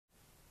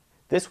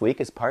This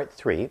week is part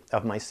 3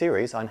 of my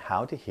series on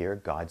how to hear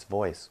God's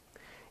voice.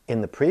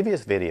 In the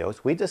previous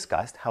videos, we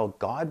discussed how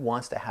God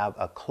wants to have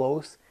a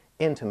close,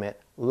 intimate,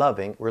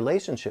 loving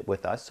relationship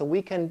with us so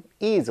we can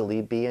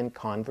easily be in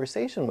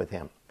conversation with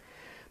Him.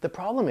 The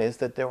problem is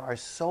that there are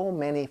so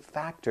many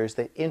factors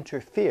that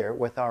interfere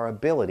with our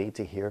ability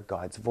to hear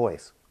God's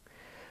voice.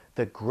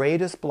 The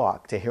greatest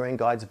block to hearing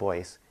God's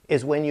voice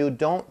is when you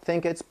don't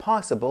think it's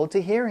possible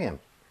to hear Him.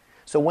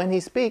 So when He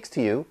speaks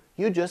to you,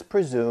 you just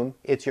presume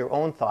it's your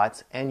own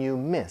thoughts and you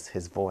miss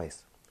His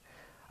voice.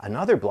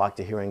 Another block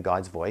to hearing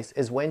God's voice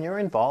is when you're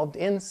involved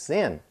in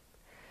sin.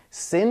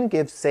 Sin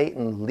gives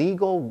Satan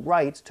legal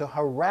rights to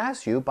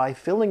harass you by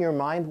filling your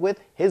mind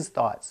with his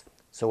thoughts,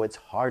 so it's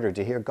harder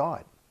to hear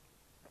God.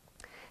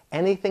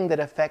 Anything that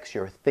affects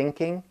your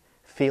thinking,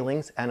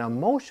 feelings, and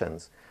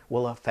emotions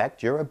will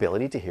affect your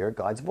ability to hear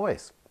God's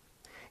voice.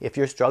 If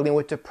you're struggling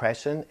with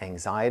depression,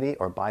 anxiety,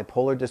 or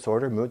bipolar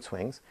disorder, mood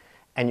swings,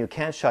 and you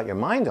can't shut your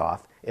mind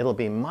off, it'll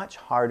be much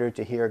harder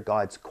to hear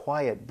God's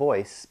quiet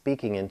voice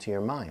speaking into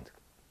your mind.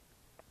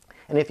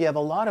 And if you have a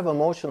lot of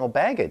emotional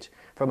baggage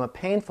from a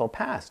painful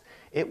past,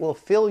 it will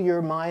fill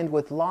your mind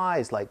with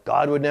lies like,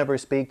 God would never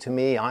speak to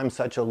me, I'm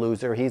such a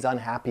loser, He's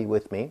unhappy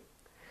with me.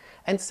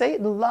 And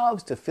Satan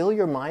loves to fill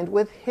your mind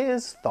with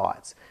his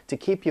thoughts to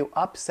keep you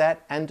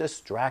upset and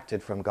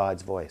distracted from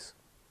God's voice.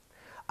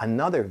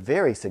 Another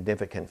very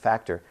significant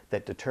factor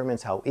that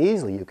determines how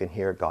easily you can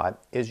hear God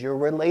is your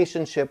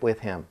relationship with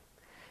Him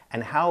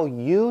and how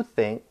you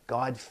think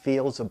God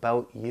feels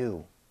about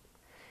you.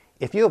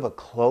 If you have a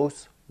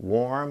close,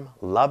 warm,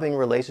 loving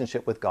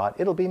relationship with God,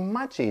 it'll be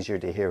much easier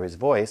to hear His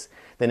voice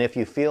than if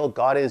you feel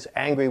God is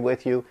angry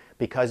with you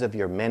because of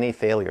your many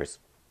failures.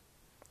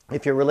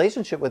 If your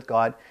relationship with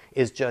God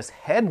is just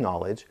head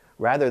knowledge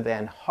rather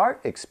than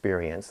heart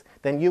experience,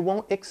 then you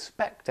won't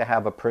expect to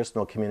have a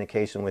personal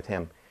communication with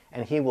Him,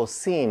 and He will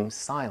seem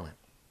silent.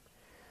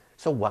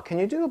 So what can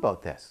you do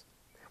about this?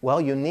 Well,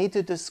 you need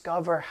to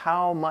discover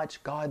how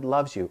much God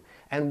loves you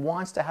and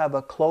wants to have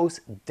a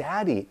close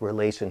daddy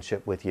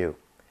relationship with you.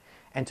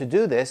 And to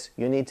do this,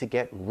 you need to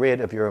get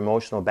rid of your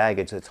emotional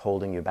baggage that's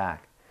holding you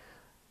back.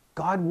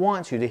 God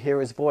wants you to hear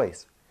His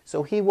voice,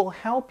 so He will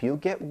help you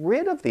get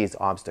rid of these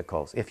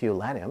obstacles if you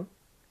let Him.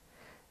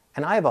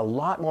 And I have a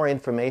lot more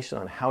information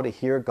on how to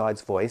hear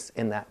God's voice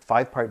in that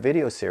 5-part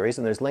video series,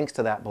 and there's links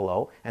to that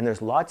below. And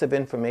there's lots of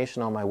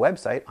information on my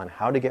website on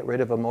how to get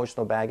rid of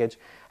emotional baggage,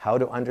 how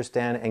to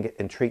understand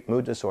and treat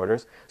mood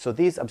disorders, so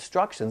these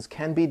obstructions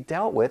can be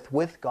dealt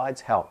with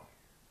God's help.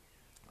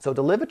 So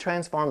to live a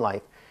transformed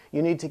life,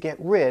 you need to get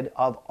rid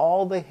of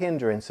all the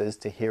hindrances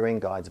to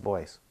hearing God's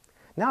voice.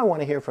 Now I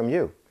want to hear from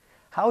you.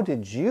 How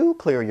did you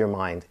clear your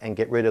mind and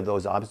get rid of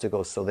those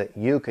obstacles so that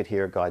you could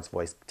hear God's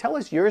voice? Tell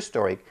us your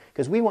story,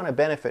 because we want to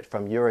benefit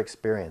from your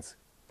experience.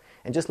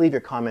 And just leave your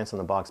comments in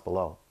the box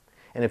below.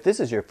 And if this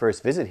is your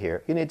first visit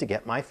here, you need to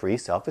get my free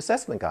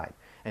self-assessment guide.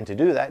 And to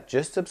do that,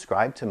 just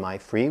subscribe to my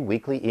free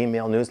weekly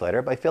email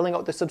newsletter by filling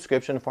out the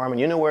subscription form. And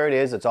you know where it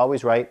is. It's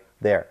always right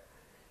there.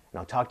 And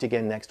I'll talk to you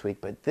again next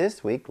week. But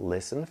this week,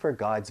 listen for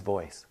God's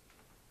voice.